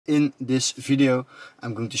In this video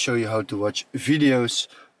I'm going to show you how to watch videos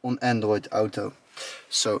on Android Auto.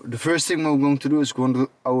 So the first thing we're going to do is go on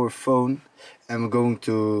our phone and we're going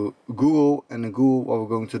to Google, and in Google what we're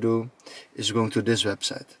going to do is going to this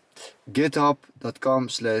website,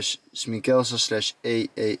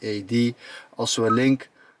 github.com/smikkelsen/AAAD. Also a link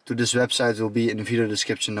to this website will be in the video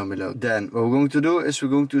description down below. Then what we're going to do is we're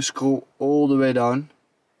going to scroll all the way down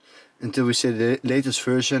until we see the latest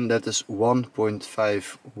version, that is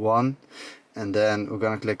 1.51, and then we're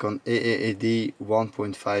gonna click on AAAD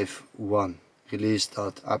 1.51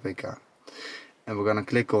 release.apk, and we're gonna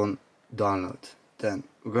click on download. Then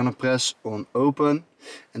we're gonna press on open,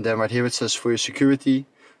 and then right here it says, for your security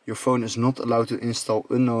your phone is not allowed to install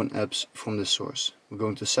unknown apps from this source. We're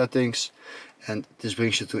going to settings, and this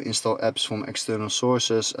brings you to install apps from external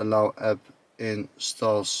sources, allow app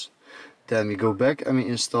installs. Then we go back and we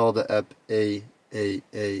install the app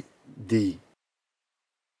AAAD.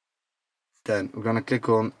 Then we're gonna click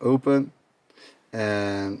on open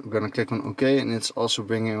and we're gonna click on OK, and it's also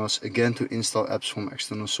bringing us again to install apps from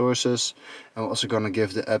external sources, and we're also gonna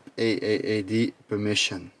give the app AAAD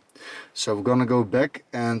permission. So we're gonna go back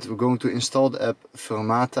and we're going to install the app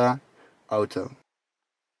Fermata Auto,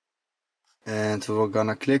 and we're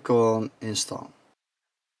gonna click on install.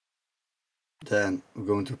 Then we're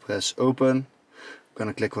going to press open, we're going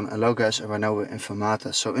to click on allow guys, and right now we're in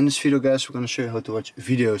Fermata. So in this video guys, we're going to show you how to watch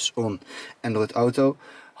videos on Android Auto.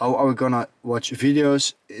 How are we going to watch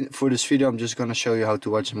videos? For this video I'm just going to show you how to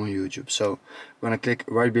watch them on YouTube. So we're going to click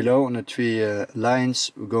right below on the three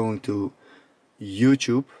lines, we're going to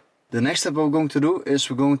YouTube. The next step we're going to do is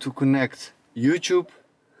we're going to connect YouTube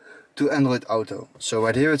to Android Auto. So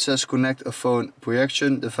right here it says connect a phone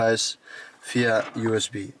projection device via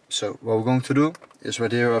USB. So what we're going to do is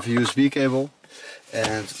right here we have a USB cable,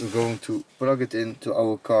 and we're going to plug it into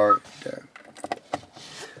our car there.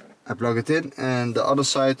 I plug it in, and the other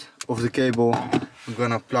side of the cable I'm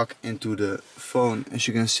gonna plug into the phone, as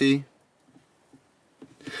you can see.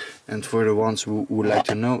 And for the ones who would like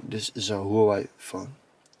to know, this is a Huawei phone.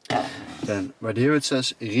 Then right here it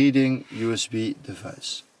says reading USB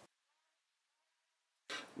device.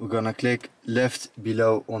 We're gonna click left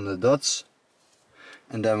below on the dots,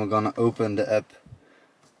 and then we're gonna open the app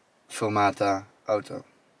Fermata Auto.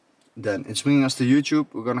 Then it's bringing us to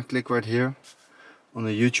YouTube. We're gonna click right here on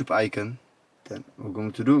the YouTube icon. Then what we're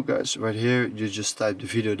going to do guys, right here you just type the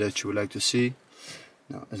video that you would like to see.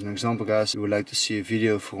 Now as an example guys, you would like to see a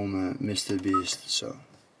video from Mr. Beast. So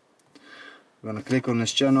we're gonna click on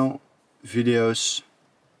this channel, videos,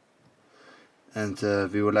 and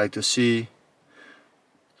we would like to see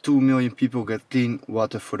 2 million people get clean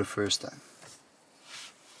water for the first time.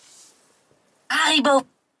 Haribo.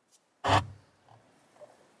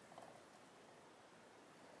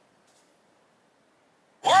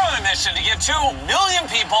 We're on a mission to give 2 million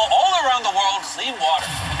people all around the world clean water.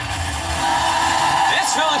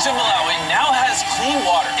 This village in Malawi now has clean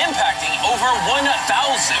water, impacting over 1,000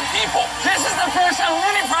 people. This is the first of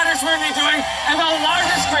many projects we're going to be doing, and the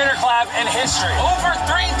largest creator collab in history. Over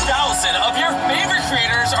 3,000 of your favorite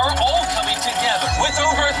creators are all coming together. With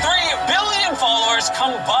over 3 billion followers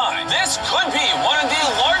combined, this could be one of the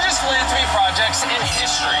largest philanthropy projects in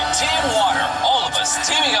history. Team Water, all of us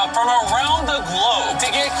teaming up from around the globe to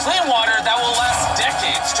get clean water that will last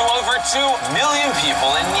decades to over 2 million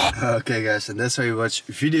people in need. Okay guys, and that's how you watch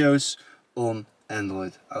videos on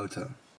Android Auto.